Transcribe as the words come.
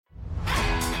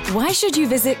Why should you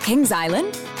visit Kings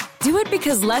Island? Do it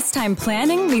because less time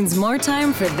planning means more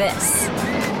time for this.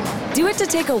 Do it to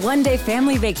take a one-day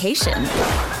family vacation.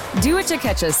 Do it to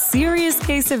catch a serious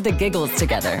case of the giggles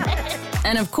together.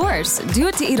 And of course, do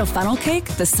it to eat a funnel cake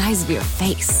the size of your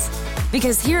face.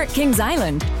 Because here at Kings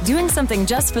Island, doing something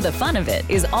just for the fun of it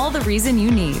is all the reason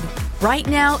you need. Right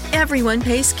now, everyone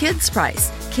pays kids'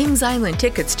 price. Kings Island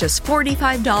tickets just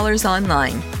 $45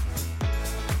 online.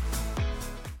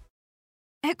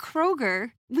 At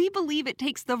Kroger, we believe it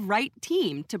takes the right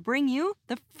team to bring you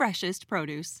the freshest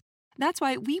produce. That's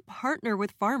why we partner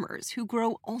with farmers who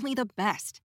grow only the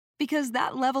best. Because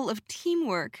that level of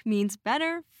teamwork means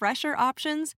better, fresher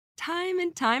options time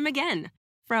and time again.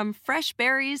 From fresh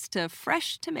berries to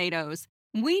fresh tomatoes,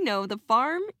 we know the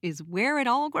farm is where it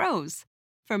all grows.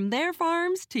 From their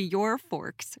farms to your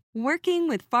forks, working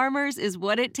with farmers is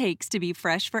what it takes to be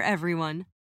fresh for everyone.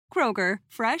 Kroger,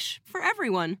 fresh for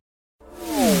everyone.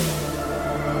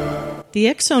 The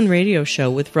X Zone Radio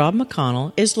Show with Rob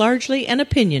McConnell is largely an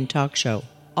opinion talk show.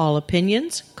 All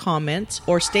opinions, comments,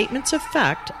 or statements of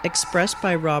fact expressed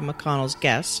by Rob McConnell's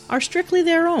guests are strictly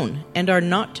their own and are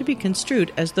not to be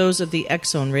construed as those of the X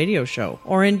Zone Radio Show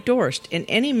or endorsed in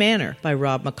any manner by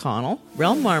Rob McConnell,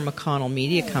 Relmar McConnell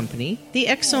Media Company, the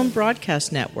X Zone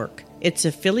Broadcast Network, its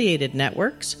affiliated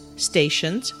networks,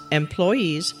 stations,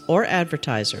 employees, or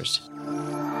advertisers.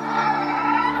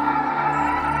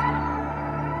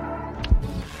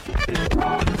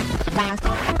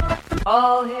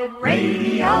 All Hit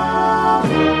Radio.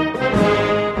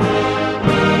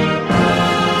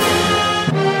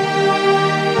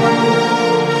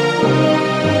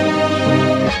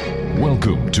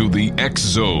 Welcome to the X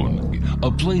Zone, a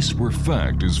place where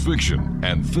fact is fiction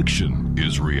and fiction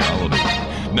is reality.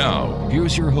 Now,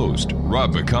 here's your host,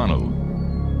 Rob McConnell.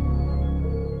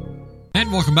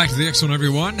 And welcome back to the X Zone,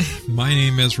 everyone. My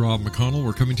name is Rob McConnell.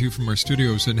 We're coming to you from our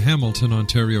studios in Hamilton,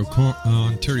 Ontario,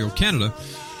 Canada,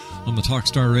 on the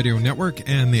Talkstar Radio Network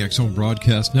and the X Zone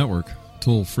Broadcast Network.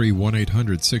 Toll free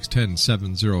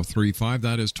 1-800-610-7035.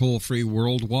 That is toll free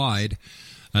worldwide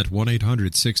at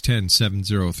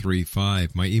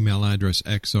 1-800-610-7035. My email address,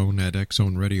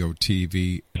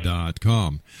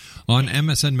 xzone@xzoneradiotv.com. On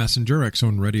MSN Messenger,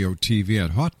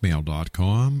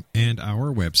 xzoneradiotv@hotmail.com, and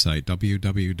our website,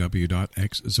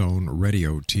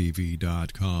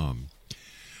 www.xzoneradiotv.com.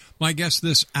 My guest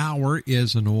this hour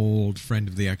is an old friend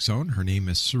of the X Zone. Her name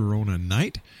is Sirona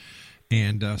Knight.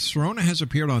 And Sirona has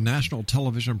appeared on national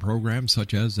television programs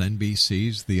such as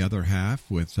NBC's The Other Half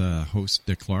with host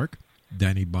Dick Clark,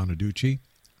 Danny Bonaducci,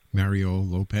 Mario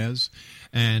Lopez,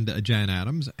 and Jan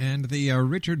Adams, and the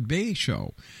Richard Bay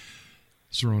Show.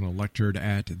 Sirona lectured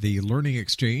at the Learning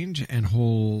Exchange and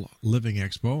Whole Living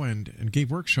Expo and gave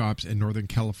workshops in Northern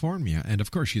California. And,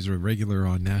 of course, she's a regular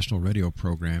on national radio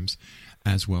programs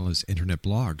as well as internet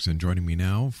blogs. And joining me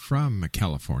now from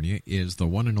California is the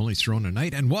one and only Sirona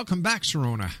Knight. And welcome back,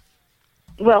 Sirona.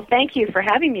 Well, thank you for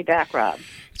having me back, Rob.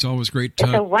 It's always great.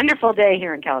 It's a wonderful day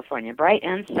here in California, bright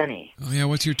and sunny. Oh, yeah.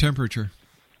 What's your temperature?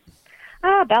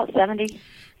 About 70.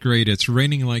 Great. It's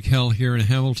raining like hell here in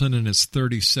Hamilton, and it's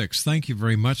 36. Thank you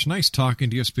very much. Nice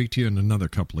talking to you. Speak to you in another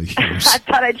couple of years. I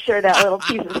thought I'd share that little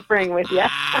piece of spring with you.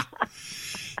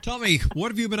 Tell me,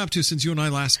 what have you been up to since you and I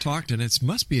last talked? And it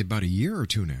must be about a year or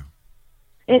two now.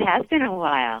 It has been a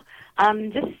while.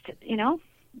 Just,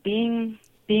 being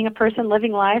a person,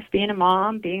 living life, being a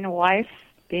mom, being a wife,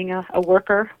 being a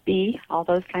worker, all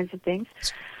those kinds of things.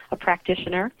 A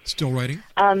practitioner. Still writing?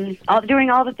 Doing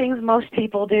all the things most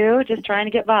people do, just trying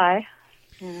to get by.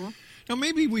 Now,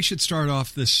 maybe we should start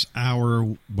off this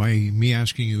hour by me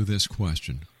asking you this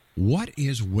question. What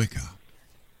is Wicca?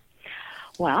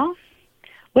 Well,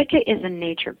 Wicca is a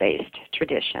nature-based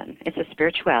tradition. It's a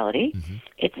spirituality. Mm-hmm.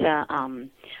 It's a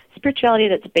spirituality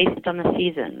that's based on the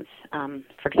seasons.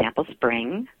 For example,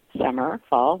 spring, summer,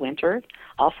 fall, winter,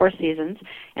 all 4 seasons.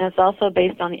 And it's also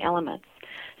based on the elements.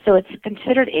 So it's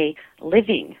considered a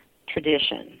living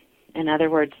tradition. In other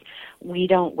words, we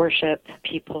don't worship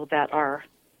people that are,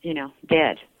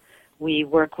 dead. We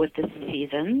work with the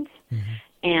seasons, mm-hmm.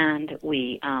 and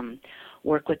we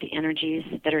work with the energies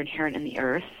that are inherent in the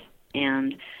earth.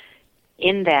 And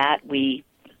in that, we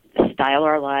style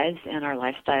our lives and our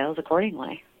lifestyles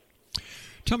accordingly.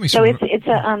 Tell me so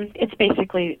it's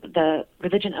basically the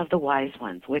religion of the wise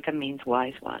ones. Wicca means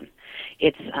wise one.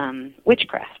 It's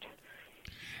witchcraft.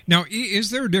 Now,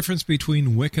 is there a difference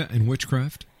between Wicca and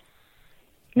witchcraft?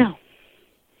 No.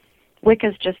 Wicca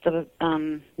is just a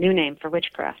new name for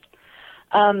witchcraft.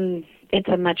 It's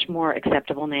a much more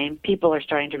acceptable name. People are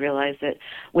starting to realize that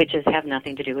witches have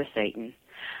nothing to do with Satan.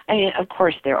 I mean, of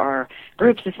course, there are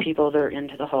groups of people that are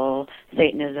into the whole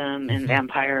Satanism and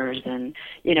vampires and,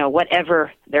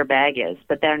 whatever their bag is,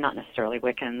 but they're not necessarily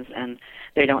Wiccans, and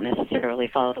they don't necessarily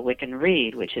follow the Wiccan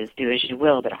Rede, which is do as you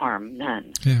will, but harm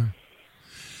none. Yeah.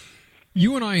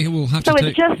 You and I will have so to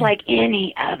it's just like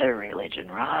any other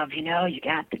religion, Rob. You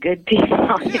got the good people,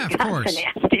 you got the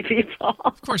nasty people.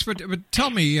 Of course, but tell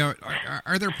me, are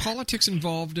there politics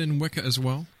involved in Wicca as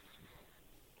well?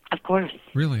 Of course.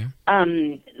 Really?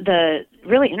 The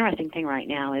really interesting thing right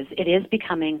now is it is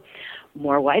becoming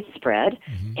more widespread,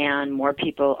 and more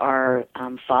people are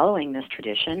following this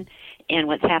tradition. And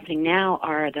what's happening now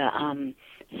are the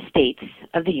states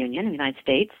of the Union, the United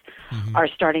States, are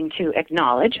starting to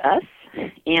acknowledge us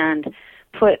and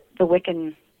put the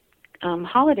Wiccan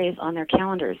holidays on their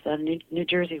calendars. New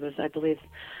Jersey was, I believe,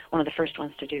 one of the first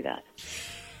ones to do that.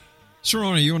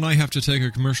 Sirona, you and I have to take a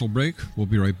commercial break. We'll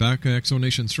be right back.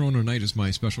 Exonation Sirona Knight is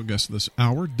my special guest this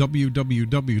hour.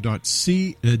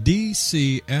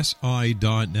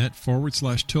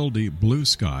 www.dcsi.net/blue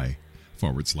sky/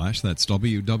 That's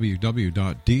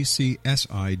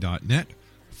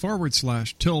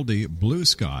www.dcsi.net/blue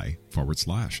sky/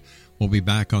 We'll be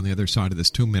back on the other side of this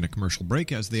 2-minute commercial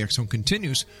break as the X Zone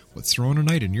continues with Sirona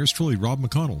Knight and yours truly, Rob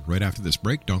McConnell. Right after this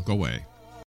break, don't go away.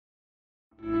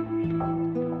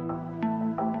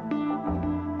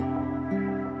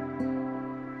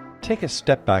 Take a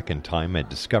step back in time and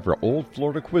discover old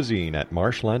Florida cuisine at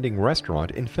Marsh Landing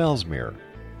Restaurant in Fellsmere.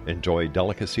 Enjoy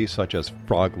delicacies such as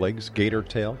frog legs, gator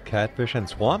tail, catfish, and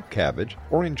swamp cabbage,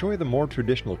 or enjoy the more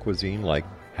traditional cuisine like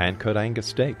hand-cut Angus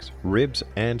steaks, ribs,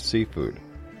 and seafood.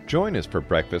 Join us for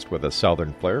breakfast with a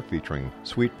southern flair featuring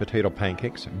sweet potato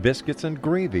pancakes, biscuits, and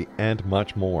gravy, and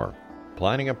much more.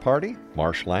 Planning a party?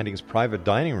 Marsh Landing's private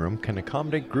dining room can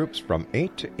accommodate groups from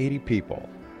 8 to 80 people.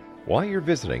 While you're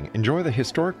visiting, enjoy the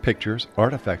historic pictures,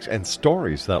 artifacts, and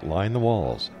stories that line the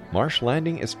walls. Marsh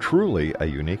Landing is truly a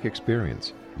unique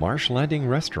experience. Marsh Landing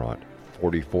Restaurant,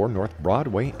 44 North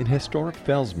Broadway in historic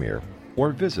Fellsmere,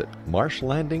 or visit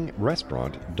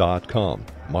marshlandingrestaurant.com.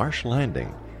 Marsh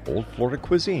Landing, old Florida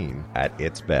cuisine at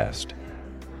its best.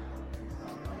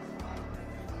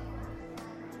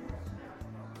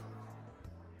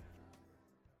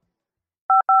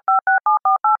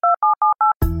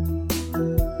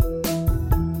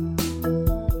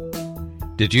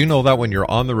 Did you know that when you're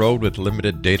on the road with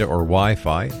limited data or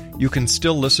Wi-Fi, you can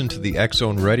still listen to the X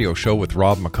Zone radio show with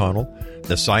Rob McConnell,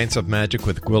 The Science of Magic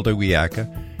with Gwilda Wiyaka,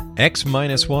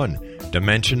 X-1,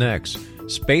 Dimension X,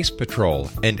 Space Patrol,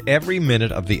 and every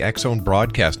minute of the X Zone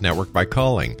broadcast network by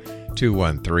calling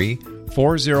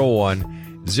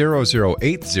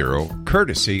 213-401-0080,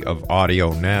 courtesy of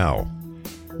Audio Now.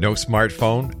 No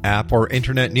smartphone, app, or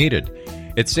internet needed.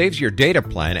 It saves your data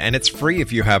plan and it's free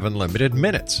if you have unlimited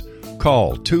minutes.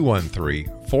 Call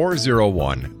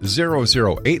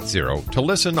 213-401-0080 to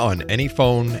listen on any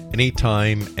phone,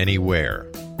 anytime, anywhere.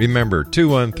 Remember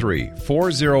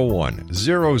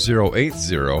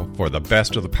 213-401-0080 for the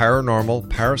best of the paranormal,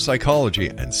 parapsychology,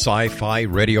 and sci-fi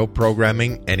radio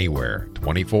programming anywhere,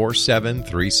 24/7,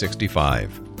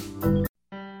 365.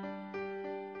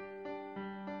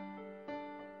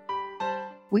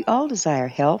 We all desire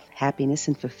health, happiness,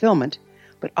 and fulfillment,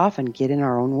 but often get in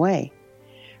our own way.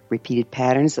 Repeated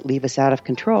patterns that leave us out of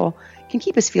control can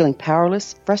keep us feeling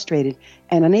powerless, frustrated,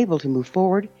 and unable to move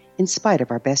forward in spite of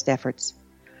our best efforts.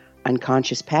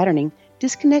 Unconscious patterning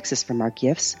disconnects us from our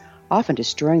gifts, often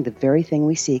destroying the very thing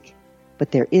we seek.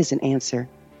 But there is an answer.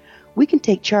 We can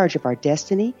take charge of our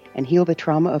destiny and heal the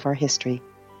trauma of our history.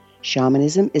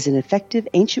 Shamanism is an effective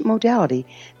ancient modality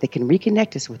that can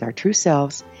reconnect us with our true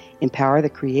selves, empower the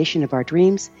creation of our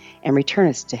dreams, and return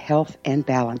us to health and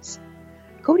balance.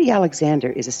 Cody Alexander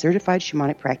is a certified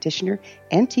shamanic practitioner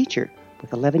and teacher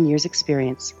with 11 years'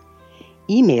 experience.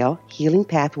 Email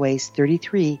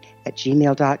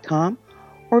healingpathways33@gmail.com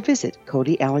or visit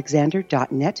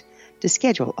codyalexander.net to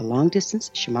schedule a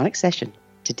long-distance shamanic session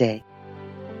today.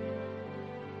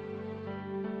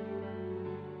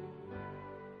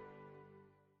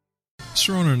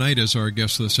 Sirona Knight is our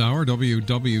guest this hour.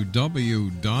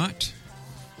 www.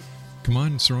 Come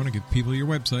on, Sirona, give people your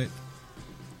website.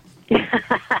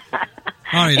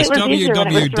 All right, it's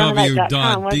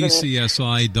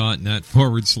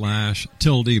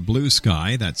www.dcsi.net/blue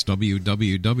sky. That's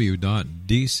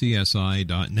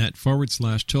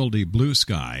www.dcsi.net/blue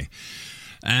sky.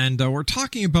 And we're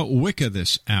talking about Wicca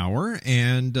this hour.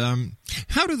 And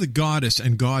how do the goddess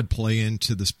and God play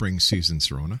into the spring season,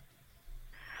 Sirona?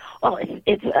 Well,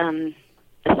 it's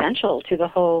essential to the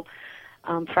whole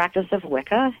practice of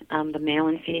Wicca, the male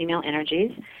and female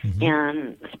energies.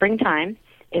 And springtime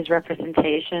is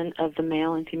representation of the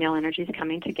male and female energies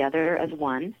coming together as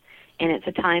one, and it's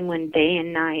a time when day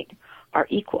and night are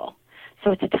equal.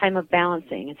 So it's a time of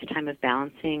balancing. It's a time of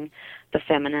balancing the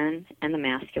feminine and the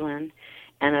masculine,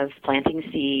 and of planting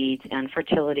seeds and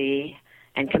fertility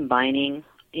and combining,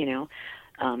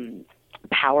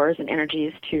 powers and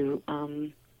energies to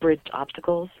bridge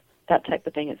obstacles, that type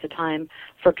of thing. It's a time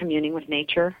for communing with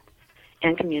nature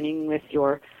and communing with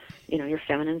your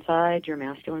feminine side, your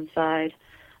masculine side,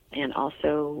 and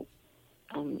also,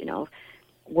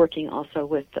 working also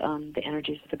with the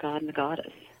energies of the god and the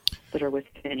goddess that are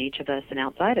within each of us and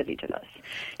outside of each of us.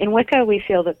 In Wicca, we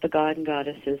feel that the god and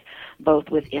goddess is both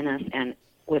within us and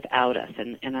without us.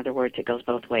 And in other words, it goes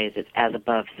both ways. It's as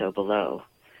above, so below.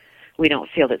 We don't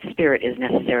feel that spirit is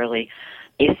necessarily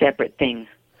a separate thing.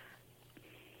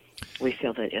 We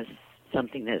feel that it's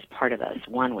something that is part of us,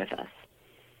 one with us.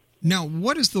 Now,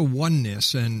 what is the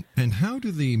oneness, and how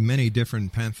do the many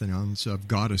different pantheons of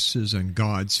goddesses and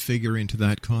gods figure into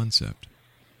that concept?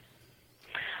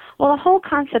 Well, the whole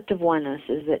concept of oneness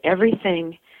is that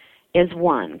everything is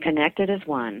one, connected as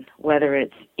one, whether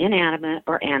it's inanimate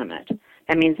or animate.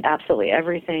 That means absolutely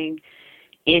everything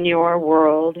in your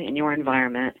world, in your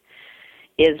environment,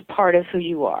 is part of who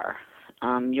you are.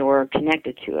 You're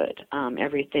connected to it.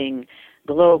 Everything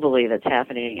globally that's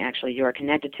happening, actually, you're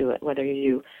connected to it, whether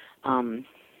you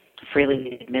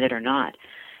freely admit it or not.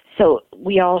 So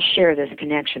we all share this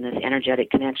connection, this energetic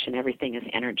connection. Everything is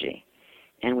energy.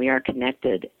 And we are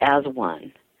connected as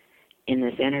one in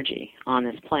this energy on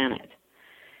this planet.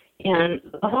 And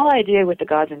the whole idea with the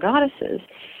gods and goddesses,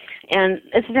 and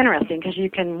this is interesting because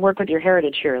you can work with your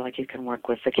heritage here, like you can work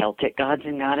with the Celtic gods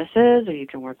and goddesses, or you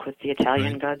can work with the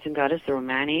Italian gods and goddesses, the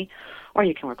Romani, or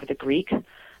you can work with the Greek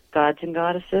gods and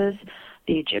goddesses,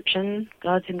 the Egyptian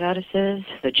gods and goddesses,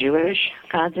 the Jewish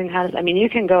gods and goddesses. I mean, you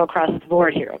can go across the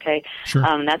board here, okay? Sure.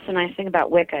 That's the nice thing about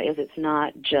Wicca is it's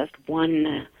not just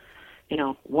one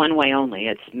way only.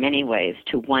 It's many ways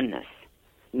to oneness,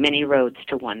 many roads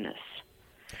to oneness.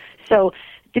 So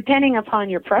depending upon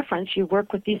your preference, you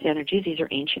work with these energies. These are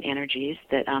ancient energies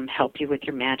that help you with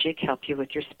your magic, help you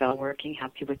with your spell working,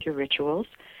 help you with your rituals.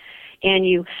 And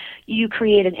you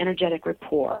create an energetic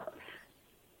rapport.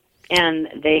 And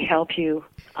they help you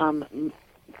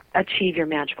achieve your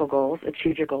magical goals,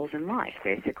 achieve your goals in life,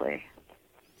 basically.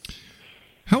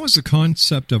 How is the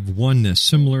concept of oneness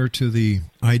similar to the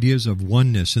ideas of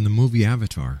oneness in the movie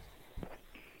Avatar?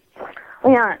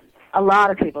 Well, yeah, a lot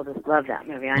of people just love that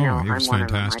movie. I know. It was I'm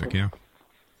fantastic, one of them.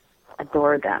 I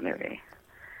adored that movie.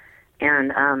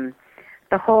 And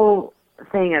the whole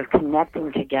thing of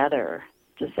connecting together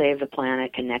to save the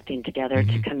planet, connecting together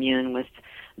to commune with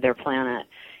their planet,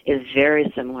 is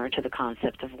very similar to the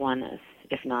concept of oneness,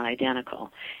 if not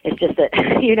identical. It's just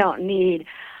that you don't need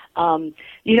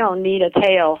a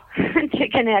tail to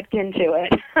connect into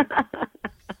it,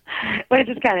 which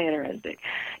is kind of interesting.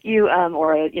 You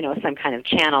or some kind of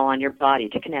channel on your body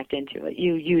to connect into it.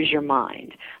 You use your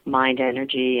mind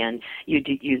energy, and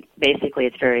you basically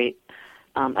it's very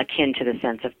akin to the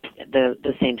sense of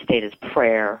the same state as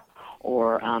prayer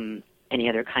or any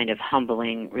other kind of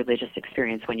humbling religious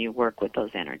experience when you work with those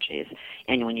energies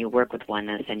and when you work with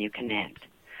oneness and you connect.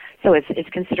 So it's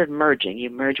considered merging. You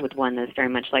merge with oneness very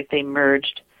much like they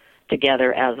merged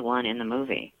together as one in the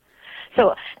movie.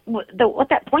 So what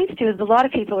that points to is a lot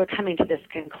of people are coming to this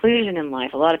conclusion in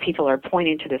life. A lot of people are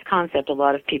pointing to this concept. A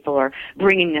lot of people are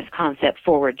bringing this concept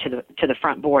forward to the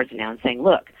front boards now and saying,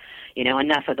 look,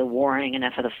 enough of the warring,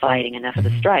 enough of the fighting, enough of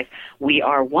the strife. We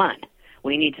are one.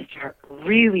 We need to start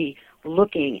really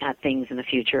looking at things in the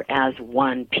future as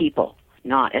one people,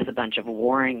 not as a bunch of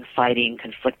warring, fighting,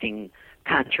 conflicting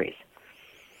countries.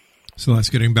 So that's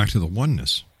getting back to the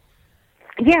oneness.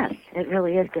 Yes, it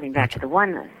really is getting back to the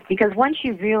oneness. Because once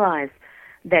you realize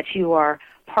that you are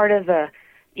part of the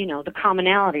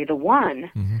commonality, the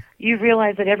one, you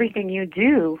realize that everything you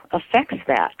do affects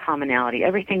that commonality.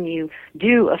 Everything you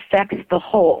do affects the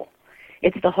whole.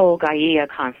 It's the whole Gaia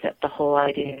concept, the whole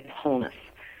idea of wholeness.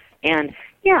 And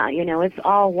yeah, it's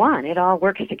all one. It all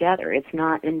works together. It's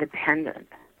not independent.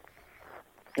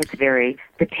 It's very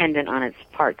dependent on its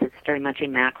parts. It's very much a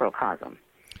macrocosm.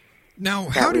 Now,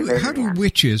 how do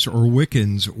witches or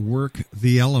Wiccans work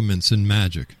the elements in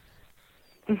magic?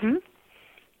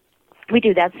 We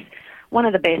do. That's one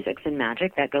of the basics in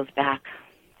magic that goes back,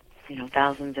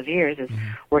 thousands of years, is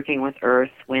working with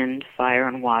earth, wind, fire,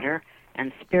 and water,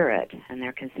 and spirit. And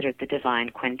they're considered the divine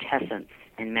quintessence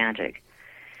in magic.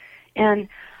 And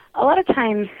a lot of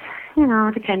times,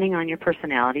 depending on your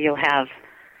personality, you'll have,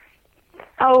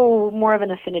 more of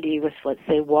an affinity with, let's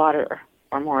say, water,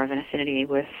 or more of an affinity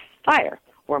with fire,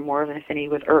 or more of an affinity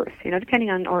with earth, depending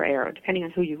on, or air, depending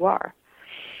on who you are.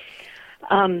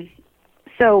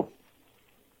 So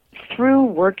through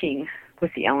working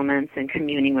with the elements and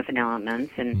communing with the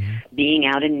elements and being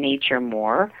out in nature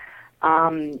more,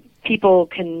 people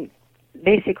can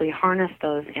basically harness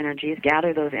those energies,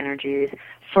 gather those energies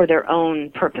for their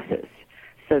own purposes,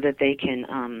 so that they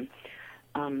can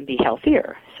be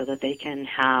healthier, so that they can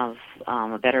have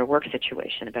a better work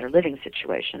situation, a better living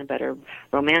situation, a better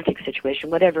romantic situation,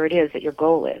 whatever it is that your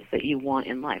goal is, that you want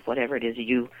in life, whatever it is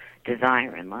you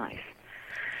desire in life.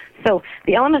 So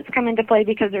the elements come into play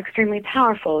because they're extremely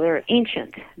powerful. They're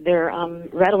ancient. They're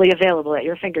readily available at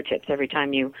your fingertips every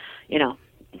time you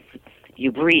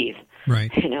breathe.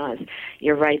 Right.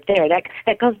 You're right there.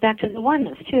 That goes back to the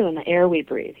oneness too, and the air we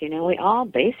breathe. We all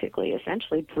basically,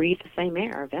 essentially, breathe the same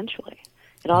air. Eventually,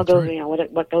 it all goes. Right.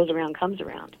 What goes around comes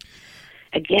around.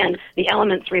 Again, the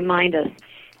elements remind us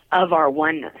of our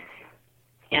oneness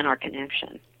and our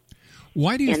connection.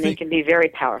 Why do you think? And they can be very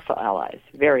powerful allies.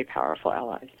 Very powerful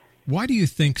allies. Why do you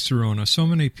think, Sirona, so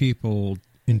many people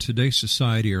in today's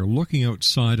society are looking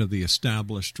outside of the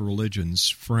established religions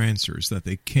for answers that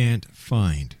they can't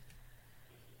find?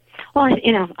 Well,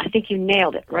 I think you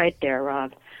nailed it right there,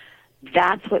 Rob.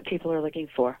 That's what people are looking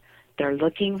for. They're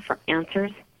looking for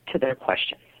answers to their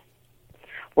questions.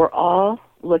 We're all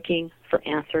looking for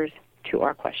answers to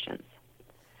our questions.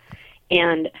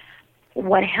 And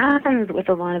what happens with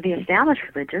a lot of the established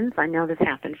religions, I know this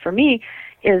happened for me,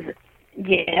 is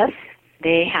yes,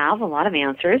 they have a lot of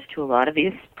answers to a lot of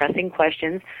these pressing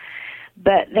questions,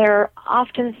 but they're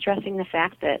often stressing the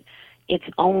fact that it's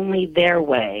only their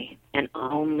way and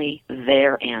only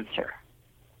their answer.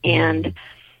 And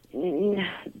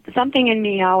something in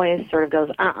me always sort of goes,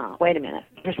 wait a minute,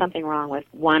 there's something wrong with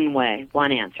one way,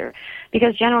 one answer.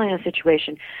 Because generally in a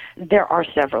situation, there are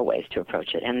several ways to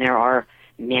approach it, and there are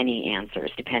many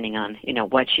answers depending on,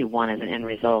 what you want as an end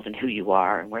result and who you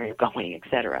are and where you're going,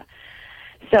 etc.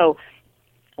 So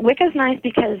Wicca's nice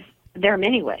because there are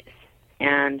many ways,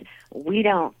 and we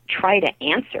don't try to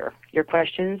answer your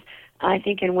questions. I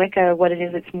think in Wicca, what it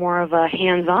is, it's more of a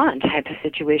hands-on type of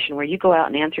situation where you go out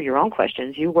and answer your own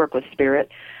questions. You work with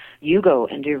spirit. You go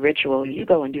and do ritual. You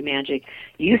go and do magic.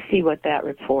 You see what that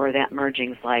rapport, that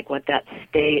merging's like, what that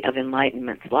state of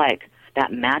enlightenment's like,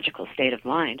 that magical state of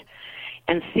mind,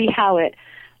 and see how it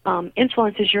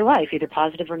influences your life, either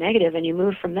positive or negative, and you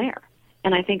move from there.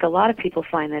 And I think a lot of people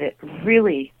find that it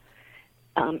really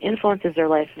influences their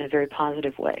life in a very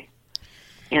positive way.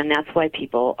 And that's why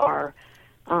people are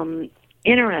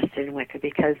interested in Wicca,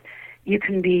 because you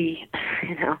can be,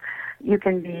 you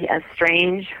can be as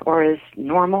strange or as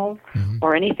normal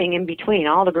or anything in between,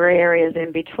 all the gray areas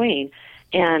in between.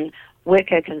 And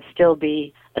Wicca can still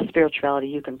be a spirituality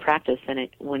you can practice, and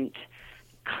it wouldn't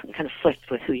conflict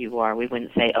with who you are. We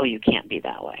wouldn't say, oh, you can't be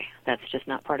that way. That's just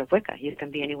not part of Wicca. You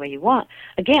can be any way you want.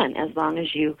 Again, as long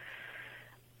as you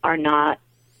are not,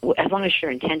 as long as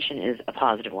your intention is a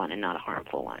positive one and not a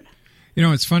harmful one.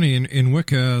 It's funny, in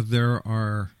Wicca there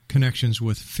are connections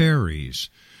with fairies,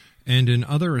 and in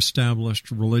other established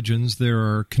religions there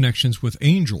are connections with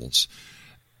angels.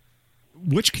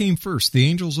 Which came first, the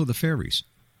angels or the fairies?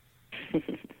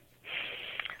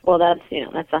 Well, that's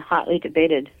a hotly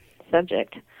debated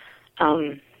subject.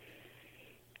 The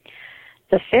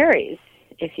fairies,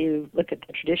 if you look at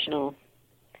the traditional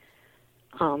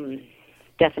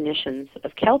definitions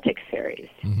of Celtic fairies,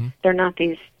 they're not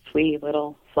these sweet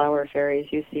little flower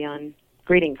fairies you see on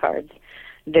greeting cards.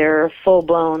 They're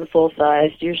full-blown,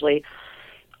 full-sized, usually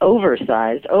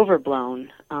oversized,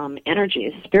 overblown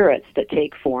energies, spirits that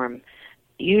take form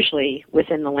usually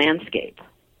within the landscape,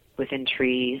 within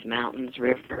trees, mountains,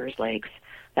 rivers, lakes,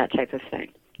 that type of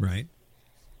thing. Right.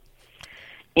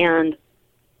 And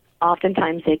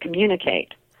oftentimes they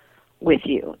communicate with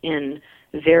you in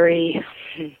very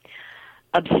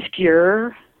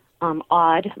obscure,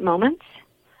 odd moments.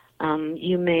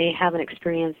 You may have an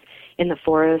experience in the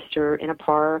forest or in a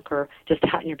park or just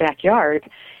out in your backyard,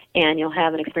 and you'll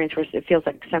have an experience where it feels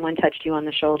like someone touched you on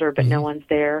the shoulder but no one's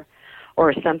there,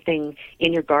 or something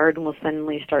in your garden will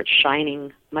suddenly start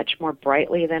shining much more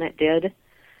brightly than it did,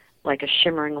 like a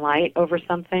shimmering light over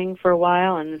something for a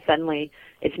while, and suddenly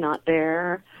it's not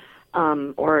there.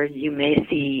 Or you may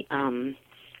see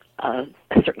a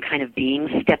certain kind of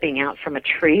being stepping out from a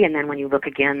tree, and then when you look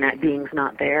again, that being's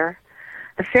not there.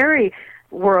 The fairy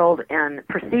world and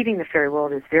perceiving the fairy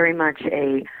world is very much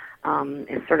is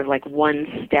sort of like one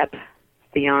step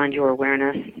beyond your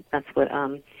awareness. That's what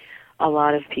a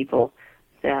lot of people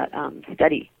that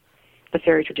study the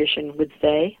fairy tradition would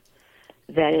say,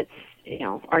 that it's,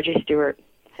 R.J. Stewart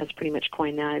has pretty much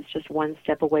coined that, it's just one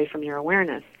step away from your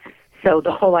awareness. So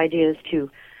the whole idea is to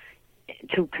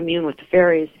commune with the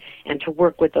fairies and to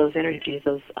work with those energies,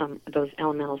 those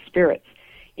elemental spirits,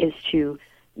 is to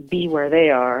be where they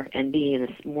are and be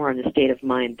more in the state of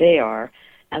mind they are,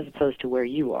 as opposed to where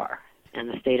you are and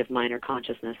the state of mind or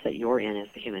consciousness that you're in as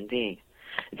a human being.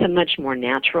 It's a much more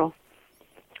natural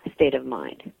state of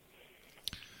mind.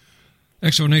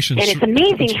 Exonation. And it's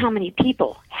amazing how many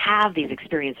people have these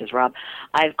experiences, Rob.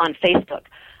 On Facebook,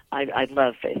 I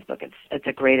love Facebook. It's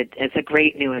a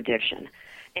great new addiction.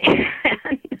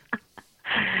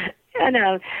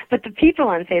 But the people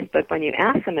on Facebook, when you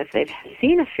ask them if they've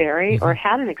seen a fairy or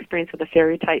had an experience with a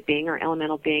fairy-type being or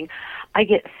elemental being, I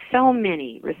get so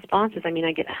many responses. I mean,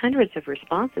 I get hundreds of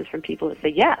responses from people that say,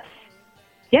 yes,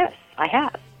 I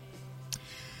have.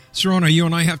 Sirona, you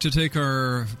and I have to take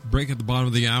our break at the bottom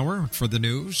of the hour for the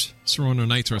news. Sirona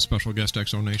Knight's our special guest,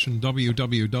 Exonation.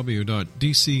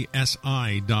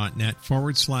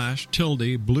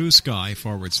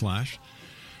 www.dcsi.net/tilde/bluesky/.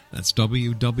 That's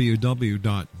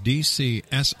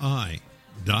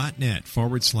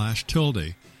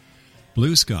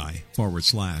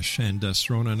www.dcsi.net/tilde/bluesky/. And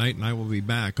Sirona Knight and I will be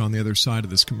back on the other side of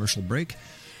this commercial break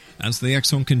as the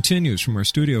X-Zone continues from our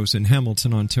studios in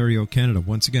Hamilton, Ontario, Canada.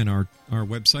 Once again, our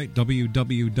website,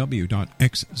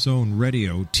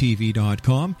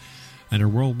 www.xzoneradiotv.com, and our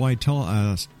worldwide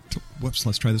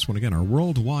let's try this one again. Our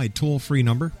worldwide toll-free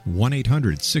number,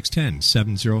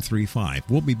 1-800-610-7035.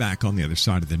 We'll be back on the other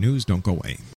side of the news. Don't go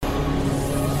away.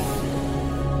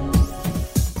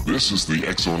 This is the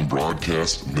X-Zone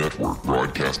Broadcast Network,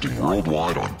 broadcasting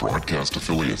worldwide on broadcast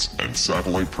affiliates and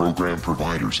satellite program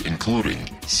providers, including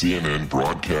CNN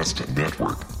Broadcast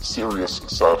Network, Sirius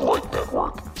Satellite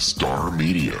Network, Star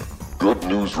Media, Good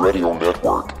News Radio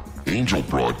Network, Angel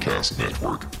Broadcast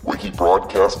Network, Wiki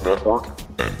Broadcast Network,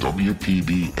 and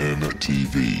WPBN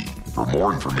TV. For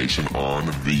more information on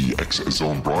the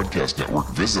X-Zone Broadcast Network,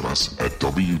 visit us at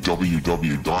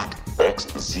www.xzbn.net.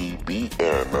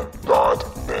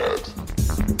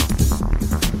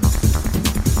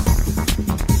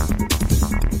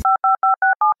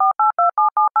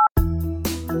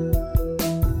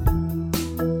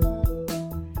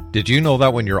 Did you know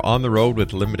that when you're on the road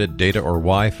with limited data or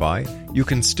Wi-Fi, you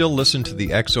can still listen to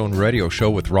the X-Zone Radio Show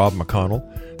with Rob McConnell,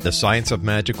 The Science of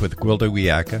Magic with Gwilda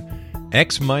Wiyaka,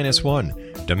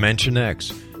 X-1, Dimension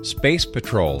X, Space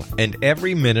Patrol, and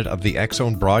every minute of the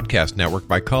X-Zone Broadcast Network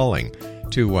by calling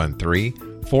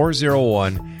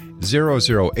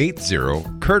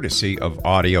 213-401-0080, courtesy of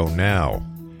Audio Now.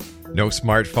 No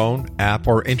smartphone, app,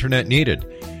 or internet needed.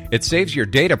 It saves your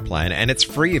data plan, and it's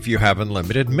free if you have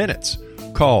unlimited minutes.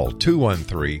 Call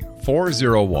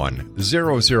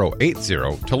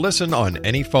 213-401-0080 to listen on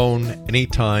any phone,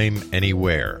 anytime,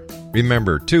 anywhere.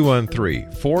 Remember,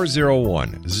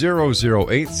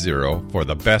 213-401-0080 for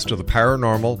the best of the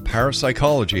paranormal,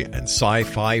 parapsychology, and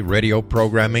sci-fi radio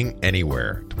programming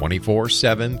anywhere,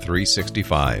 24/7,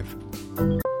 365.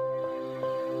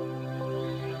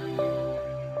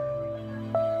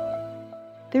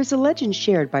 There's a legend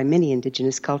shared by many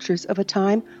indigenous cultures of a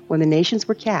time when the nations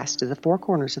were cast to the four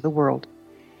corners of the world.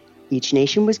 Each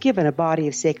nation was given a body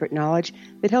of sacred knowledge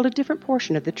that held a different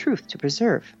portion of the truth to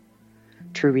preserve.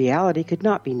 True reality could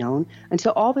not be known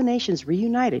until all the nations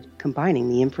reunited, combining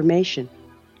the information.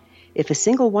 If a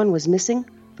single one was missing,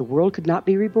 the world could not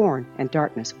be reborn and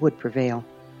darkness would prevail.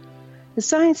 The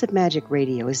Science of Magic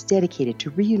Radio is dedicated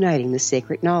to reuniting the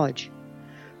sacred knowledge.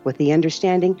 With the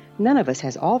understanding, none of us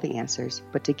has all the answers,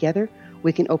 but together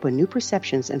we can open new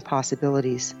perceptions and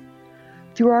possibilities.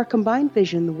 Through our combined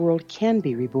vision, the world can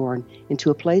be reborn into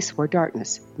a place where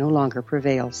darkness no longer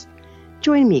prevails.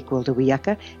 Join me, Gwilda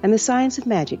Wiyaka, and the Science of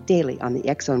Magic daily on the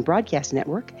X-Zone Broadcast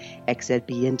Network,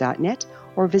 xzbn.net,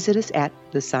 or visit us at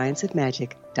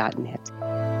thescienceofmagic.net.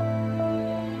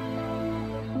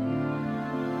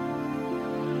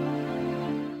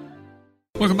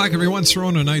 Welcome back, everyone.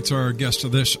 Sirona Knight's our guest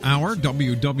of this hour.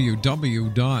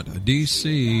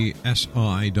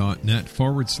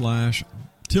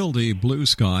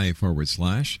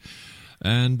 www.dcsi.net/tilde/bluesky/.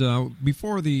 And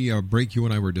before the break, you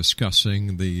and I were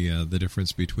discussing the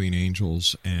difference between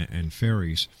angels and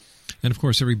fairies. And, of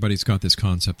course, everybody's got this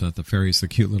concept that the fairy is the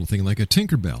cute little thing like a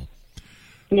Tinkerbell.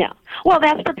 Yeah. Well,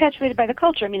 that's perpetuated by the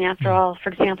culture. I mean, after all, for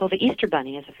example, the Easter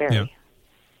Bunny is a fairy. Yeah.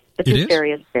 The tooth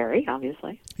fairy is a fairy,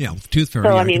 obviously. Yeah, the tooth fairy.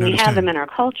 So, I mean, we have them in our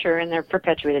culture, and they're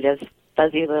perpetuated as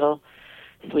fuzzy little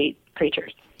sweet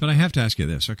creatures. But I have to ask you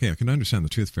this. Okay, I can understand the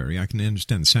tooth fairy. I can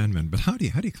understand the Sandman. But how do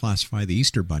you classify the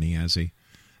Easter Bunny as a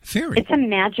Fairy. It's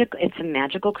a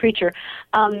magical creature.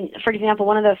 For example,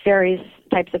 one of the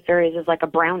types of fairies is like a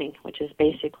brownie, which is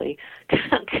basically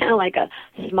kind of like a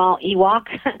small Ewok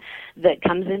that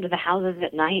comes into the houses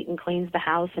at night and cleans the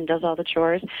house and does all the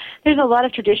chores. There's a lot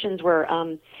of traditions where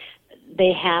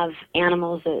they have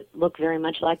animals that look very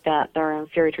much like that. There are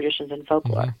fairy traditions in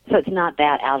folklore. Mm-hmm. So it's not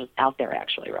that out there,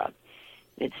 actually, Rob.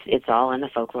 It's all in the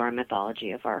folklore and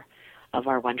mythology of our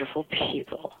wonderful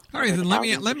people. All right, then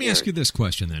let me ask you this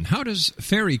question then. How does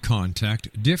fairy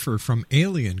contact differ from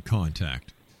alien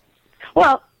contact?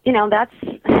 Well, that's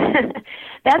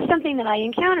that's something that I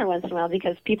encounter once in a while,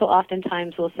 because people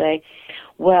oftentimes will say,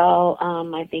 well,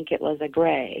 I think it was a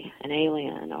gray, an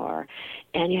alien,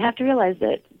 and you have to realize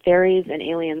that fairies and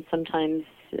aliens sometimes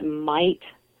might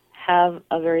have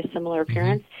a very similar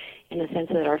appearance, in the sense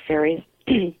that our fairies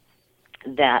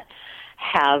that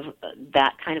have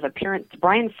that kind of appearance.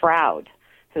 Brian Froud,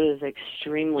 who is an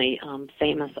extremely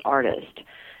famous artist,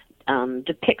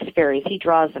 depicts fairies. He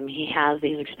draws them. He has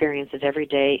these experiences every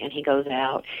day, and he goes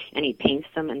out and he paints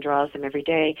them and draws them every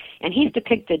day. And he's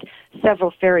depicted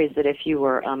several fairies that if you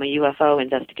were a UFO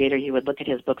investigator, you would look at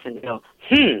his books and go,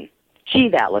 gee,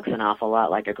 that looks an awful lot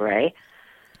like a gray.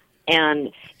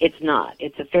 And it's not.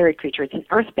 It's a fairy creature. It's an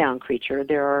earthbound creature.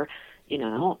 There are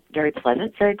very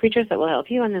pleasant fairy creatures that will help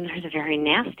you, and then there's a very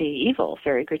nasty, evil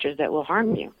fairy creatures that will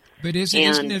harm you. But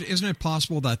isn't it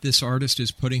possible that this artist is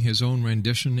putting his own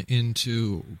rendition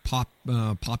into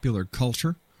popular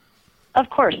culture? Of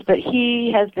course, but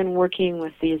he has been working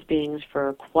with these beings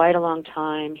for quite a long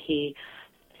time. He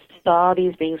saw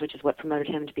these beings, which is what promoted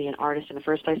him to be an artist in the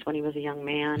first place when he was a young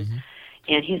man. Mm-hmm.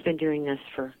 And he's been doing this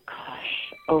for,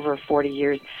 over 40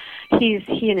 years. He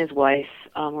and his wife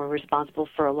were responsible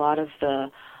for a lot of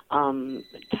the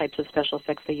types of special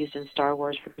effects they used in Star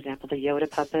Wars, for example, the Yoda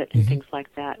puppet and things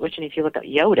like that. Which, and if you look at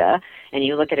Yoda and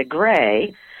you look at a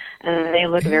gray, they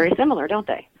look very similar, don't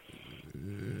they?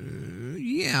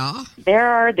 Yeah. There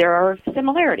are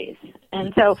similarities.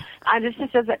 And so this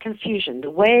just says that confusion. The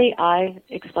way I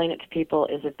explain it to people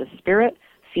is that the spirit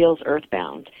feels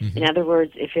earthbound. Mm-hmm. In other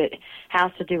words, if it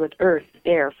has to do with earth,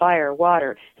 air, fire,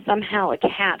 water, somehow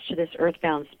attached to this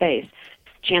earthbound space,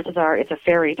 chances are it's a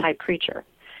fairy-type creature.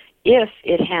 If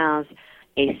it has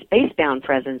a space-bound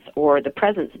presence, or the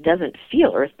presence doesn't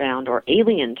feel earthbound or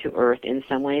alien to Earth in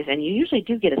some ways, and you usually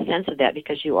do get a sense of that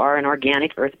because you are an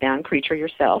organic earthbound creature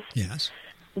yourself, yes,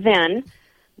 then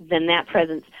that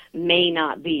presence may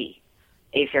not be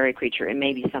a fairy creature. It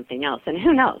may be something else. And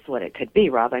who knows what it could be,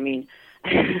 Rob? I mean,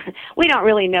 we don't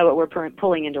really know what we're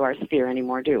pulling into our sphere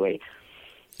anymore, do we?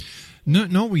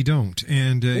 No, we don't.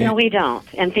 And no, we don't.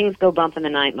 And things go bump in the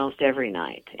night most every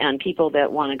night. And people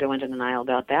that want to go into denial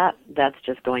about that, that's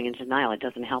just going into denial. It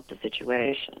doesn't help the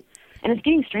situation. And it's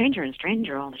getting stranger and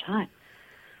stranger all the time.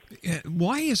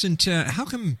 Why isn't, how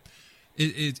come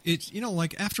it's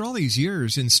like after all these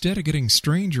years, instead of getting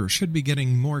stranger, should be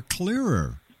getting more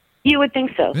clearer? You would think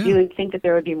so. Yeah. You would think that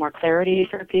there would be more clarity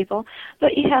for people.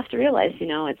 But you have to realize,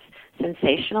 it's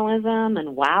sensationalism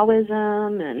and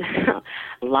wowism and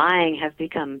lying have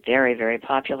become very, very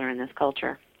popular in this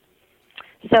culture.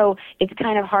 So it's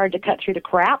kind of hard to cut through the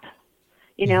crap.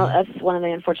 That's one of the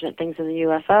unfortunate things in the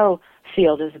UFO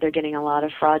field is that they're getting a lot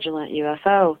of fraudulent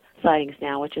UFO sightings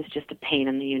now, which is just a pain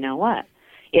in the you-know-what.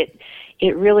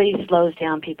 It really slows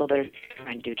down people that are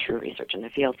trying to do true research in the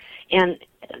field. And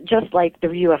just like the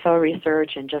UFO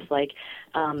research and just like,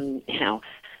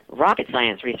 rocket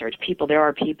science research, there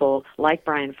are people like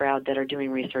Brian Froud that are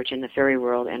doing research in the fairy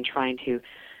world and trying to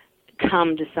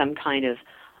come to some kind of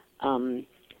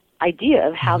idea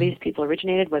of how these people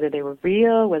originated, whether they were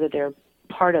real, whether they're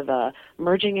part of a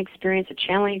merging experience, a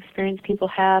channeling experience people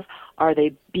have. Are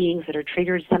they beings that are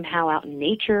triggered somehow out in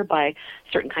nature by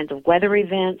certain kinds of weather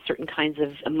events, certain kinds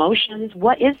of emotions?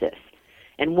 What is this?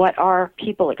 And what are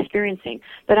people experiencing?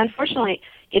 But unfortunately,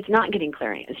 it's not getting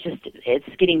clearer.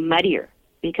 It's getting muddier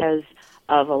because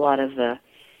of a lot of the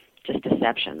just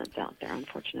deception that's out there,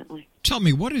 unfortunately. Tell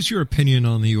me, what is your opinion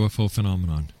on the UFO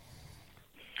phenomenon?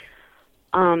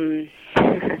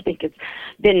 I think it's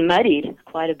been muddied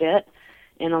quite a bit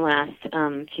in the last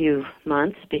few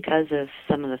months because of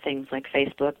some of the things like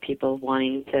Facebook, people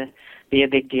wanting to be a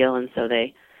big deal, and so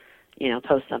they,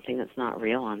 post something that's not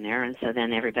real on there, and so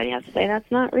then everybody has to say that's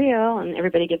not real, and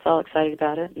everybody gets all excited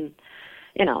about it, and,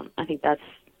 I think that's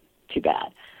too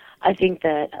bad. I think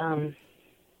that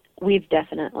we've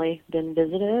definitely been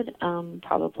visited,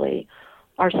 probably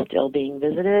are still being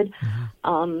visited.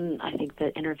 Mm-hmm. I think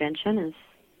that intervention has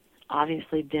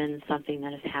obviously been something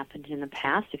that has happened in the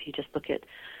past. If you just look at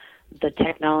the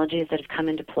technologies that have come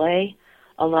into play,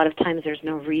 a lot of times there's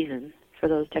no reason for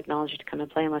those technologies to come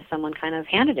into play unless someone kind of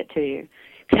handed it to you.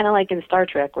 Kind of like in Star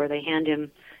Trek where they hand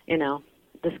him,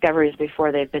 discoveries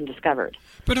before they've been discovered.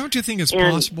 But don't you think it's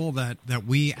possible that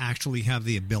we actually have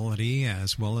the ability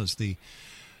as well as the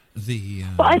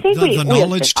I think the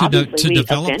knowledge to develop these things?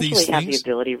 We eventually have the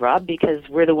ability, Rob, because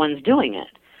we're the ones doing it.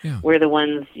 Yeah. We're the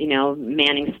ones,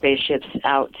 manning spaceships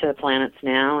out to planets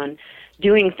now and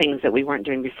doing things that we weren't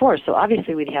doing before. So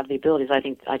obviously we'd have the abilities.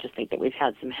 I just think that we've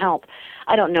had some help.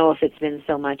 I don't know if it's been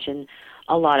so much in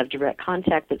a lot of direct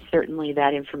contact, but certainly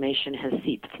that information has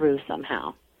seeped through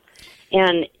somehow.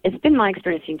 And it's been my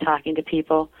experience in talking to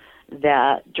people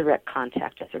that direct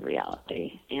contact is a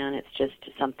reality. And it's just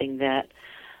something that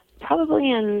probably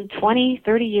in 20,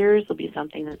 30 years will be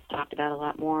something that's talked about a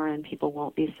lot more, and people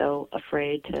won't be so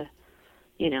afraid to,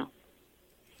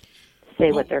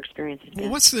 say what their experience has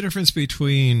been. What's the difference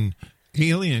between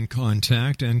alien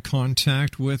contact and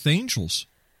contact with angels?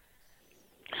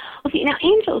 Well, see, now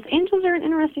angels are an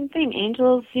interesting thing.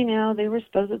 Angels, they were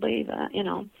supposedly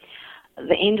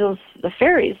the angels, the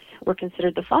fairies were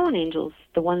considered the fallen angels,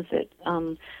 the ones that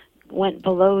went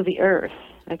below the earth.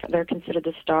 Like they're considered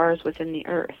the stars within the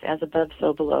earth, as above,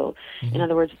 so below. Mm-hmm. In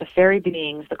other words, the fairy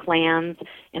beings, the clans,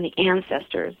 and the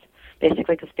ancestors,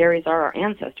 basically, because fairies are our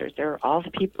ancestors. They're all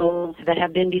the people that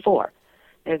have been before.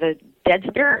 They're the dead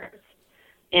spirits.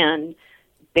 And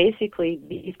basically,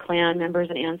 these clan members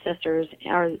and ancestors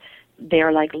are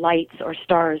like lights or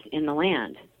stars in the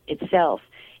land itself.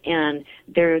 And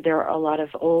there are a lot of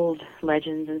old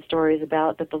legends and stories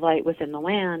about that the light within the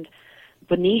land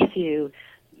beneath you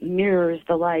mirrors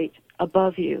the light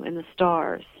above you in the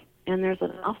stars. And there's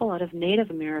an awful lot of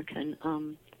Native American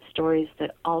stories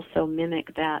that also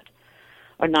mimic that,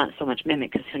 or not so much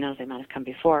mimic, because who knows, they might have come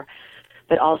before,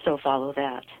 but also follow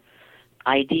that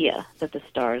idea that the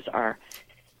stars are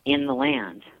in the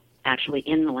land, actually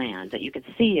in the land, that you could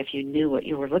see if you knew what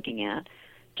you were looking at,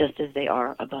 just as they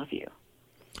are above you.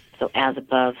 So as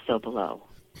above, so below.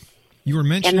 You were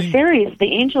mentioning... And the fairies,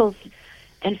 the angels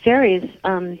and fairies,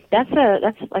 that's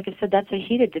like I said, that's a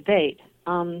heated debate.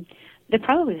 They're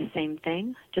probably the same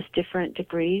thing, just different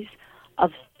degrees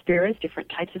of spirits, different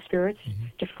types of spirits,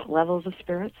 different levels of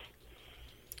spirits.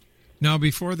 Now,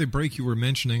 before the break, you were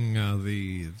mentioning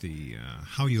the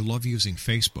how you love using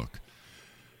Facebook.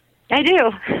 I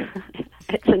do.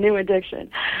 It's a new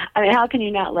addiction. I mean, how can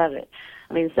you not love it?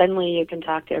 I mean, suddenly you can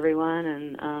talk to everyone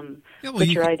and put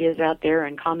your ideas out there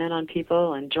and comment on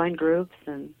people and join groups.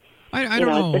 And I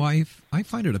don't know. I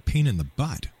find it a pain in the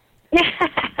butt. At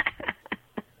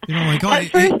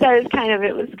first,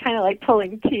 it was kind of like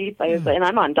pulling teeth. And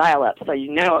I'm on dial-up, so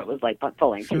it was like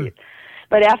pulling teeth.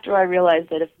 But after I realized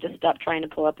that if I just stopped trying to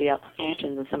pull up the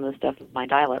applications and some of the stuff that my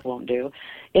dial-up won't do,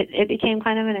 it became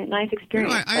kind of a nice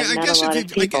experience.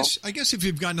 I guess if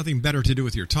you've got nothing better to do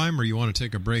with your time, or you want to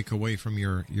take a break away from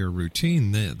your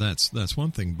routine, that's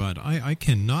one thing. But I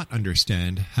cannot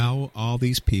understand how all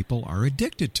these people are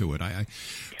addicted to it. I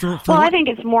think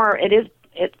it's more.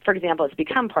 For example, it's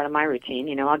become part of my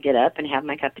routine. I'll get up and have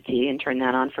my cup of tea and turn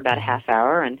that on for about a half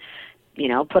hour and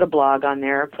put a blog on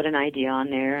there, put an idea on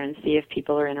there, and see if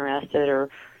people are interested or,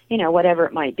 whatever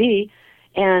it might be.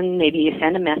 And maybe you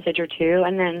send a message or two,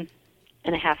 and then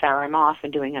in a half hour I'm off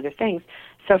and doing other things.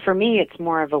 So for me, it's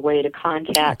more of a way to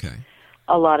contact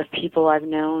a lot of people I've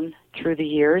known through the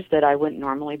years that I wouldn't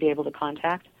normally be able to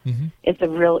contact. Mm-hmm. It's a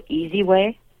real easy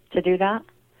way to do that.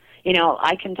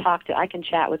 I can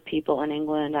chat with people in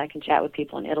England, I can chat with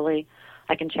people in Italy,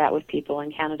 I can chat with people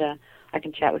in Canada, I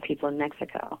can chat with people in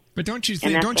Mexico. But don't you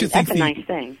think that's a nice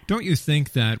thing? Don't you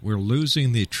think that we're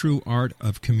losing the true art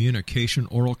of communication,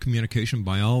 oral communication,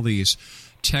 by all these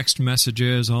text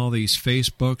messages, all these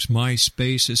Facebooks,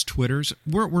 MySpaces, Twitters?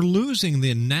 We're losing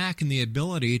the knack and the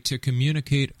ability to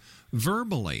communicate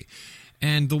verbally.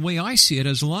 And the way I see it,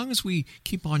 as long as we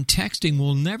keep on texting,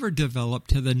 we'll never develop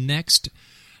to the next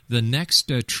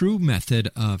true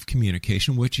method of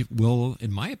communication, which will,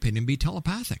 in my opinion, be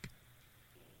telepathic.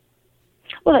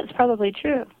 Well, that's probably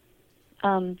true.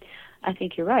 I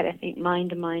think you're right. I think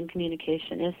mind-to-mind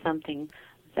communication is something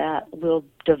that will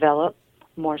develop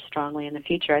more strongly in the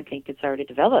future. I think it's already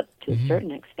developed to a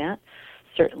certain extent.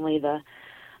 Certainly the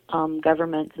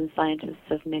governments and scientists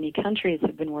of many countries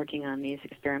have been working on these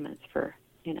experiments for,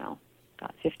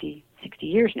 50, 60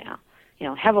 years now,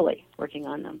 heavily working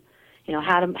on them.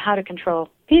 How to control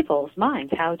people's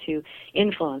minds, how to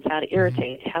influence, how to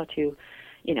irritate, how to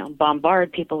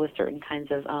bombard people with certain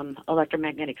kinds of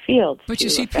electromagnetic fields. But you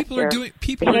see, people are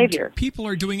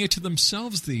doing it to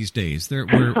themselves these days.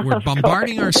 We're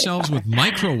bombarding ourselves with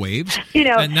microwaves,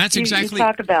 and that's exactly. You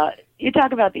talk about you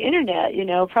talk about the internet,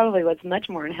 probably what's much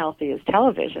more unhealthy is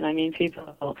television. I mean,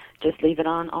 people just leave it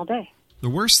on all day. The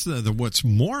worst, what's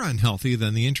more unhealthy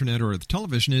than the internet or the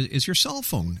television is your cell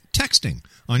phone, texting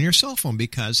on your cell phone,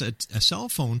 because a cell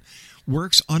phone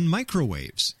works on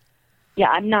microwaves. Yeah,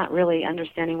 I'm not really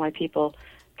understanding why people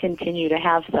continue to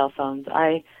have cell phones.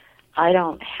 I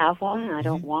don't have one. I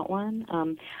don't want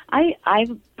one. I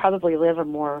probably live a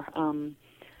more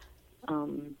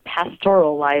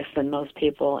pastoral life than most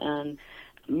people, and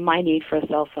my need for a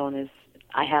cell phone is,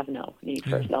 I have no need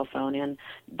for a cell phone, and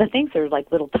the things are like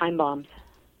little time bombs.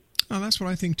 Oh, that's what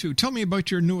I think too. Tell me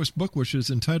about your newest book, which is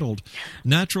entitled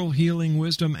Natural Healing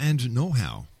Wisdom and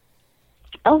Know-How.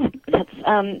 Oh, that's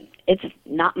it's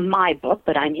not my book,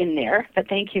 but I'm in there. But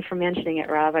thank you for mentioning it,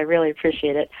 Rob. I really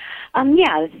appreciate it.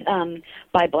 It's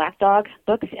by Black Dog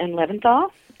Books in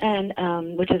Leventhal,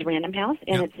 and which is Random House,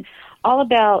 and it's all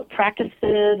about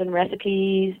practices and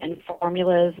recipes and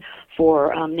formulas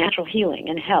for natural healing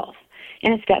and health.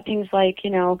 And it's got things like,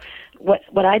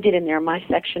 what I did in there. My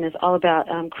section is all about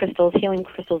crystals, healing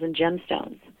crystals, and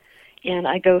gemstones. And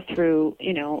I go through,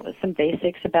 some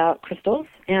basics about crystals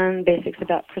and basics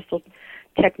about crystal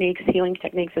techniques, healing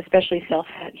techniques, especially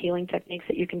self-healing techniques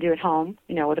that you can do at home,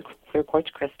 with a clear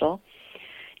quartz crystal.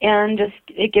 And just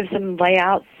it gives some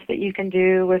layouts that you can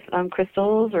do with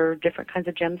crystals or different kinds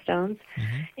of gemstones,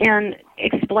 and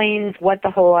explains what the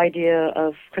whole idea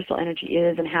of crystal energy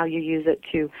is and how you use it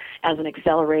as an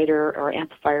accelerator or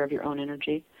amplifier of your own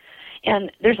energy.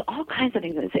 And there's all kinds of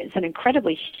things. It's an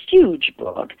incredibly huge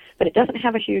book, but it doesn't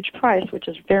have a huge price, which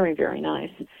is very, very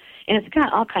nice. And it's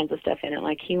got all kinds of stuff in it,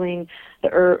 like healing, the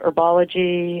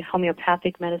herbology,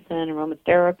 homeopathic medicine,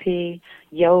 aromatherapy,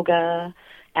 yoga,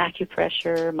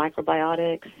 acupressure,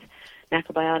 macrobiotics,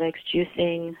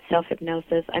 juicing,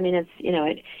 self-hypnosis. I mean, it's,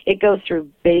 it goes through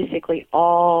basically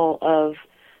all of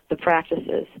the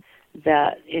practices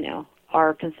that,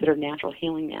 are considered natural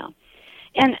healing now.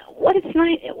 And what it's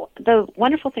nice, the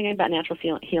wonderful thing about natural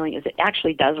healing is it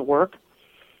actually does work.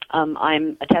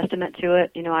 I'm a testament to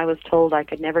it. I was told I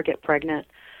could never get pregnant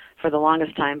for the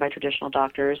longest time by traditional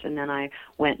doctors, and then I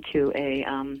went to a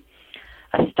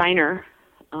Steiner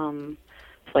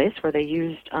place where they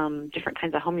used different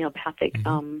kinds of homeopathic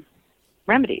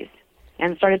remedies,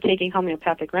 and started taking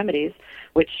homeopathic remedies,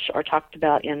 which are talked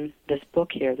about in this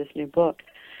book here, this new book,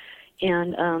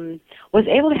 and was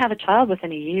able to have a child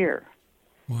within a year.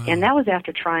 Wow. And that was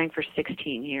after trying for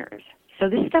 16 years. So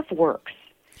this stuff works,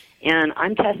 and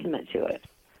I'm testament to it.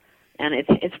 And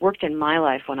it's worked in my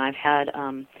life when I've had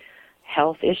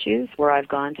health issues where I've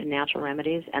gone to natural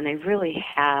remedies, and they really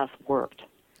have worked,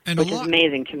 which is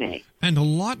amazing to me. And a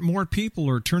lot more people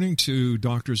are turning to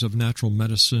doctors of natural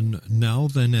medicine now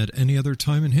than at any other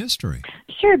time in history.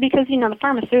 Sure, because, the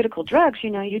pharmaceutical drugs,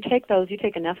 you take those, you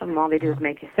take enough of them, all they do is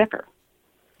make you sicker.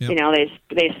 Yep.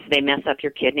 They mess up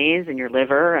your kidneys and your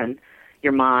liver and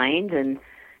your mind, and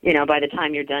by the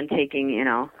time you're done taking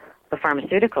the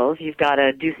pharmaceuticals, you've got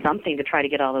to do something to try to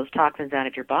get all those toxins out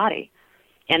of your body,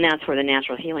 and that's where the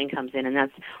natural healing comes in, and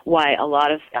that's why a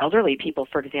lot of elderly people,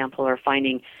 for example, are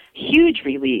finding huge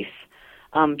relief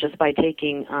just by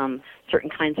taking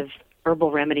certain kinds of herbal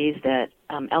remedies that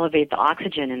elevate the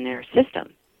oxygen in their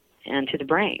system and to the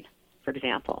brain, for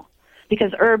example.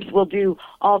 Because herbs will do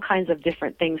all kinds of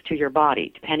different things to your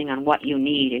body, depending on what you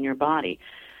need in your body.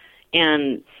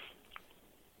 And,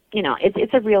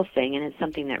 it's a real thing, and it's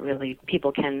something that really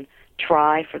people can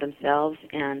try for themselves.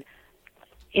 And,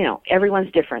 everyone's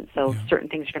different, so certain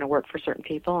things are going to work for certain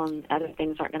people, and other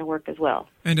things aren't going to work as well.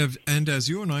 And as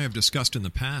you and I have discussed in the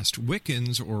past,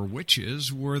 Wiccans or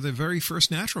witches were the very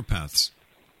first naturopaths.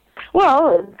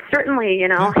 Well, certainly,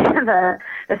 the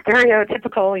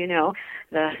stereotypical,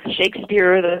 the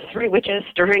Shakespeare, the three witches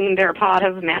stirring their pot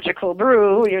of magical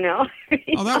brew, Oh,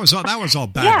 that was all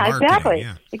bad. Yeah, exactly.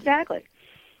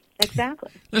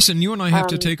 Exactly. Listen, you and I have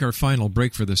to take our final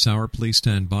break for this hour. Please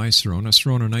stand by, Sirona.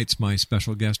 Sirona Knight's my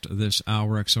special guest this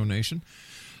hour, Exonation.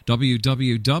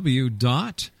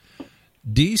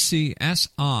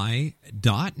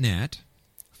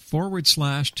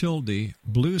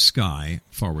 www.dcsi.net/blue sky/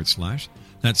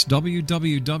 That's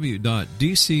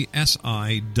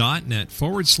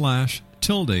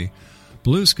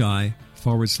www.dcsi.net/blue sky/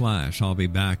 I'll be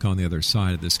back on the other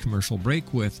side of this commercial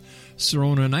break with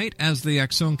Sirona Knight as the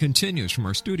X Zone continues from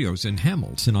our studios in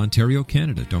Hamilton, Ontario,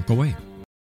 Canada. Don't go away.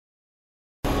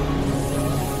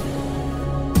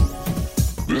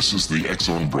 This is the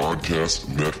X-Zone Broadcast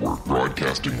Network,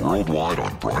 broadcasting worldwide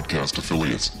on broadcast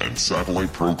affiliates and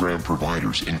satellite program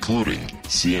providers, including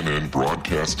CNN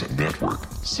Broadcast Network,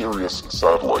 Sirius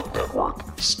Satellite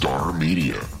Network, Star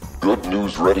Media, Good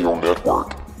News Radio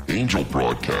Network, Angel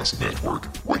Broadcast Network,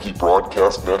 Wiki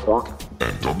Broadcast Network,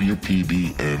 and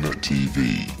WPBN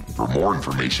TV. For more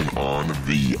information on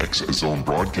the X Zone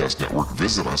Broadcast Network,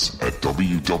 visit us at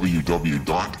www.xzbn.net.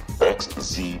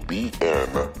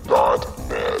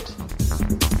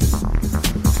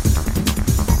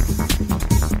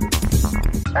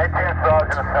 19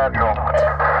 Sergeant Central.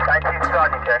 19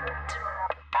 Sergeant, check.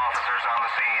 Officers on the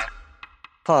scene.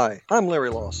 Hi, I'm Larry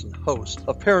Lawson, host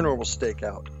of Paranormal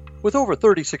Stakeout. With over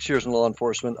 36 years in law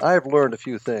enforcement, I have learned a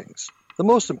few things. The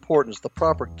most important is the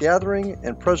proper gathering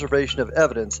and preservation of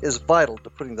evidence is vital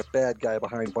to putting the bad guy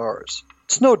behind bars.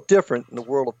 It's no different in the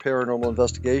world of paranormal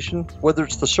investigation. Whether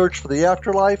it's the search for the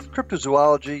afterlife,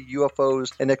 cryptozoology,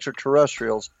 UFOs, and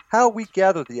extraterrestrials, how we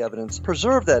gather the evidence,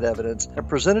 preserve that evidence, and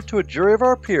present it to a jury of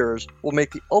our peers will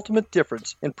make the ultimate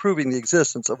difference in proving the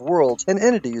existence of worlds and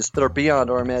entities that are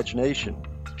beyond our imagination.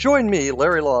 Join me,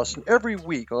 Larry Lawson, every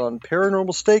week on Paranormal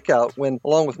Stakeout when,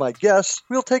 along with my guests,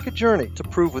 we'll take a journey to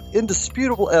prove with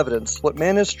indisputable evidence what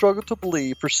man has struggled to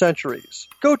believe for centuries.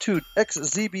 Go to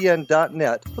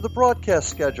xzbn.net for the broadcast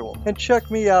schedule and check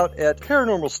me out at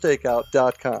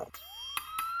paranormalstakeout.com.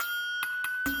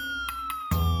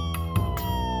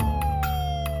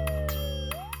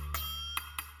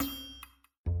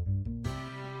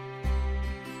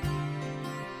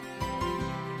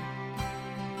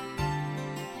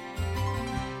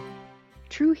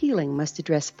 True healing must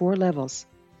address 4 levels: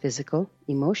 physical,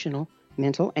 emotional,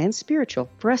 mental, and spiritual,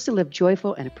 for us to live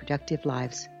joyful and productive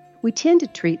lives. We tend to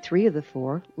treat 3 of the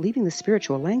 4, leaving the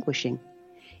spiritual languishing.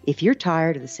 If you're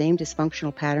tired of the same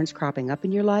dysfunctional patterns cropping up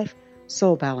in your life,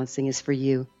 Soul Balancing is for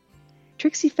you.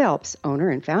 Trixie Phelps, owner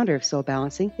and founder of Soul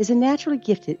Balancing, is a naturally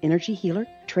gifted energy healer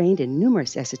trained in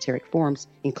numerous esoteric forms,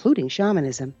 including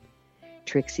shamanism.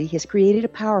 Trixie has created a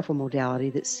powerful modality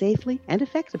that safely and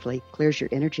effectively clears your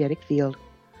energetic field.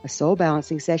 A soul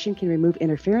balancing session can remove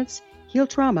interference, heal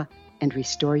trauma, and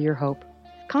restore your hope.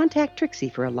 Contact Trixie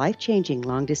for a life-changing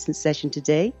long-distance session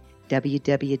today,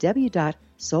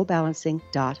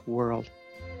 www.soulbalancing.world.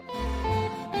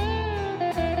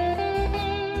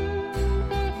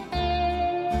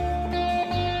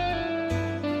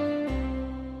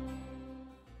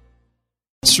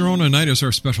 Sirona Knight is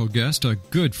our special guest, a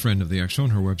good friend of the X Zone.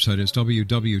 Her website is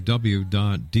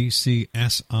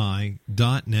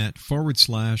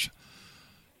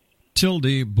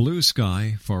www.dcsi.net/tilde-blue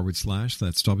sky/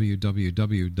 That's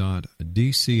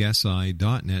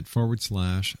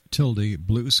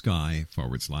www.dcsi.net/tilde-blue sky/.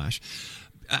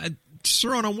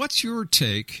 Sirona, what's your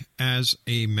take as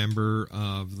a member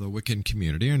of the Wiccan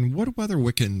community, and what do other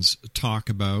Wiccans talk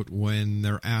about when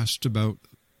they're asked about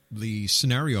the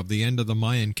scenario of the end of the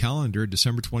Mayan calendar,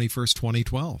 December 21st,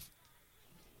 2012?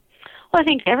 Well, I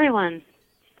think everyone,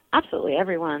 absolutely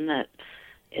everyone that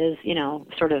is,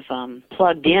 sort of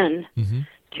plugged in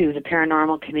to the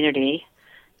paranormal community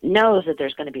knows that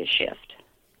there's going to be a shift.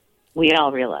 We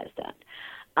all realize that.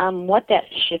 What that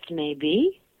shift may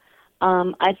be,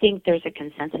 I think there's a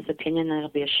consensus opinion that it'll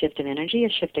be a shift in energy, a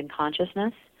shift in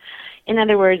consciousness. In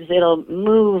other words, it'll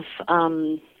move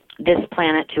this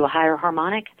planet to a higher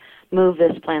harmonic, move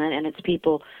this planet and its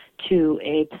people to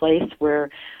a place where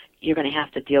you're going to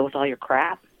have to deal with all your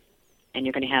crap, and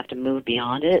you're going to have to move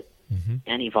beyond it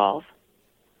and evolve.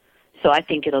 So I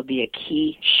think it'll be a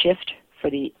key shift for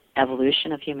the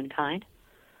evolution of humankind.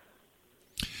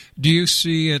 Do you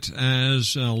see it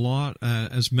as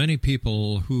as many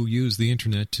people who use the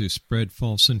internet to spread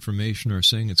false information are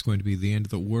saying it's going to be the end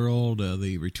of the world,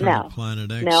 the return of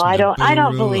Planet X? No, I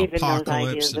don't believe in those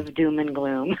ideas of doom and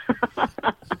gloom.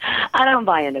 I don't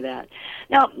buy into that.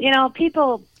 No,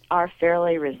 people are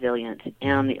fairly resilient,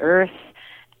 and the Earth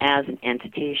as an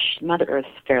entity, Mother Earth's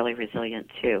fairly resilient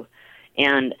too.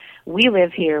 And we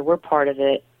live here, we're part of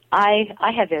it. I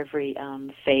have every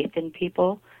faith in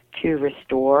people to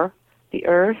restore the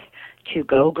Earth, to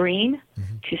go green,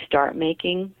 to start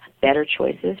making better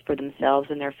choices for themselves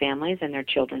and their families and their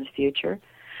children's future.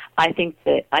 I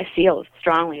feel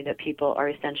strongly that people are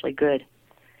essentially good.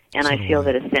 And I feel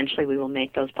that essentially we will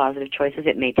make those positive choices.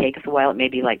 It may take us a while. It may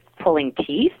be like pulling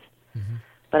teeth.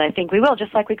 But I think we will,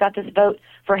 just like we got this vote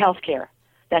for health care.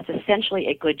 That's essentially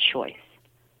a good choice.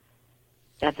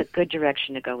 That's a good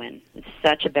direction to go in. It's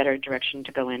such a better direction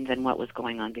to go in than what was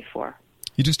going on before.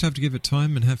 You just have to give it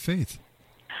time and have faith.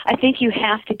 I think you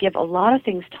have to give a lot of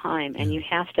things time, and you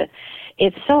have to.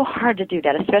 It's so hard to do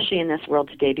that, especially in this world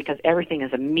today, because everything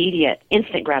is immediate,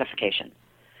 instant gratification.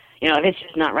 If it's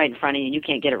just not right in front of you and you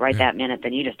can't get it right that minute,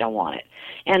 then you just don't want it.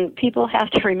 And people have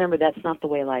to remember that's not the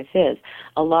way life is.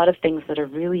 A lot of things that are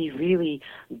really, really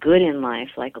good in life,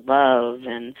 like love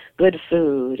and good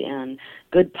food and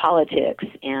good politics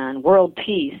and world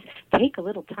peace, take a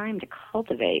little time to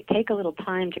cultivate, take a little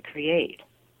time to create.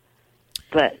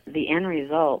 But the end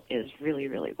result is really,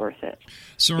 really worth it.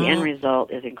 Sirona, the end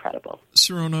result is incredible.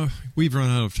 Sirona, we've run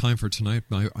out of time for tonight.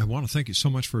 I want to thank you so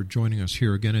much for joining us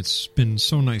here again. It's been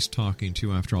so nice talking to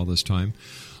you after all this time.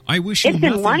 I wish you It's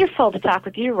been wonderful to talk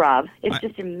with you, Rob. It's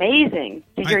just amazing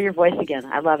to hear your voice again.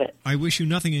 I love it. I wish you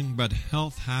nothing but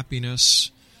health,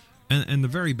 happiness, and the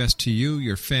very best to you,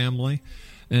 your family,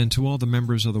 and to all the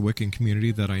members of the Wiccan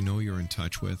community that I know you're in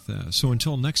touch with. So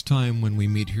until next time when we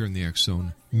meet here in the X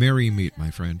Zone, merry meet,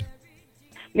 my friend.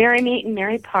 Merry meet and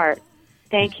merry part.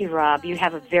 Thank you, Rob. You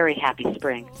have a very happy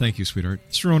spring. Thank you, sweetheart.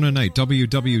 Sirona Knight,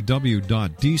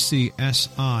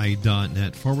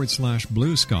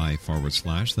 www.dcsi.net/blue sky/.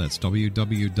 That's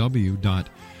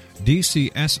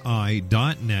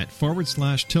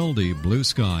www.dcsi.net/blue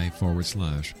sky/.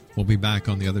 We'll be back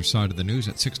on the other side of the news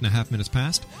at 6.5 minutes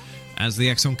past as the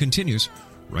X Zone continues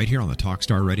right here on the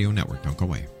Talkstar Radio Network. Don't go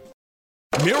away.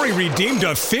 Mary redeemed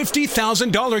a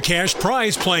 $50,000 cash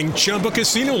prize playing Chumba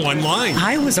Casino online.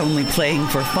 I was only playing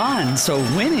for fun, so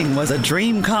winning was a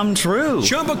dream come true.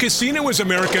 Chumba Casino is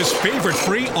America's favorite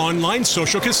free online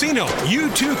social casino. You,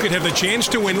 too, could have the chance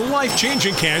to win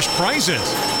life-changing cash prizes.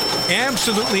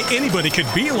 Absolutely anybody could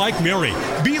be like Mary.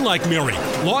 Be like Mary.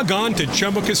 Log on to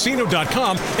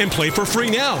ChumbaCasino.com and play for free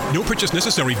now. No purchase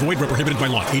necessary. Void where prohibited by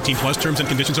law. 18+ terms and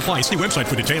conditions apply. See website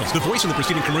for details. The voice in the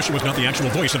preceding commercial was not the actual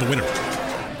voice of the winner.